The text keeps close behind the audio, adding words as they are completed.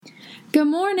Good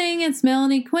morning, it's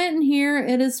Melanie Quinton here.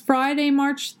 It is Friday,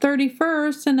 March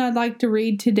 31st, and I'd like to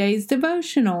read today's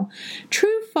devotional.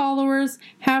 True followers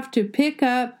have to pick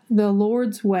up the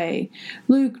Lord's way.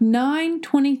 Luke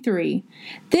 9:23.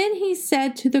 Then he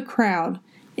said to the crowd,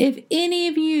 "If any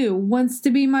of you wants to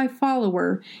be my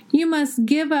follower, you must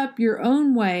give up your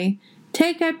own way,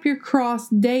 take up your cross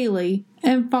daily,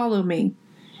 and follow me."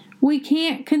 We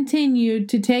can't continue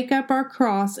to take up our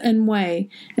cross and way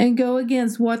and go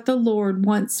against what the Lord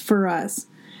wants for us.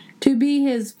 To be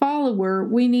His follower,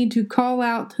 we need to call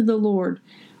out to the Lord,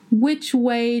 "Which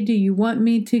way do you want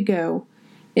me to go?"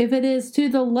 If it is to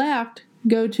the left,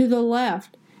 go to the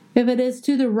left. If it is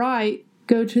to the right,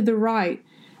 go to the right.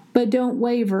 But don't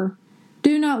waver.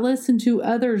 Do not listen to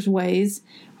others' ways.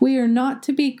 We are not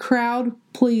to be crowd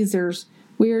pleasers.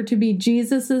 We are to be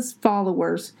Jesus'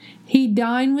 followers. He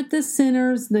dined with the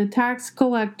sinners, the tax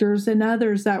collectors, and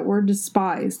others that were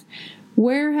despised.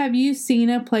 Where have you seen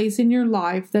a place in your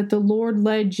life that the Lord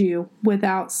led you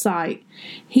without sight?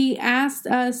 He asked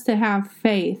us to have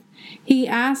faith. He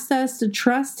asked us to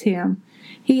trust Him.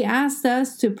 He asked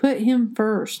us to put Him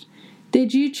first.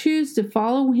 Did you choose to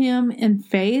follow Him in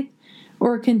faith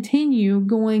or continue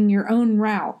going your own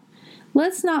route?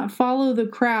 Let's not follow the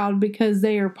crowd because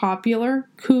they are popular,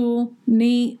 cool,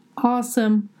 neat,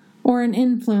 awesome, or an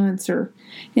influencer.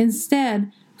 Instead,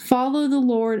 follow the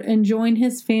Lord and join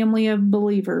His family of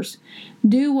believers.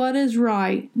 Do what is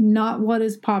right, not what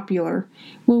is popular.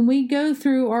 When we go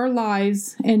through our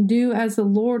lives and do as the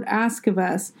Lord asks of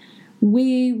us,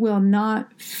 we will not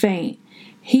faint.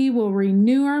 He will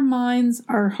renew our minds,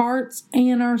 our hearts,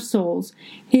 and our souls.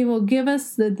 He will give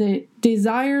us the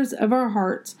desires of our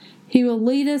hearts. He will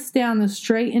lead us down the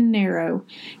straight and narrow.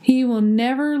 He will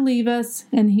never leave us,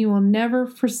 and He will never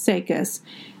forsake us.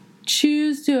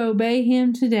 Choose to obey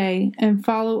Him today and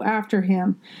follow after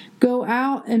Him. Go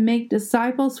out and make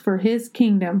disciples for His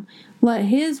kingdom. Let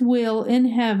His will in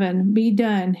heaven be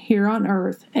done here on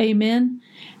earth. Amen.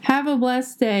 Have a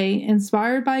blessed day,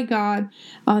 inspired by God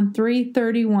on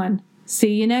 3/31.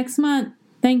 See you next month.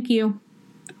 Thank you.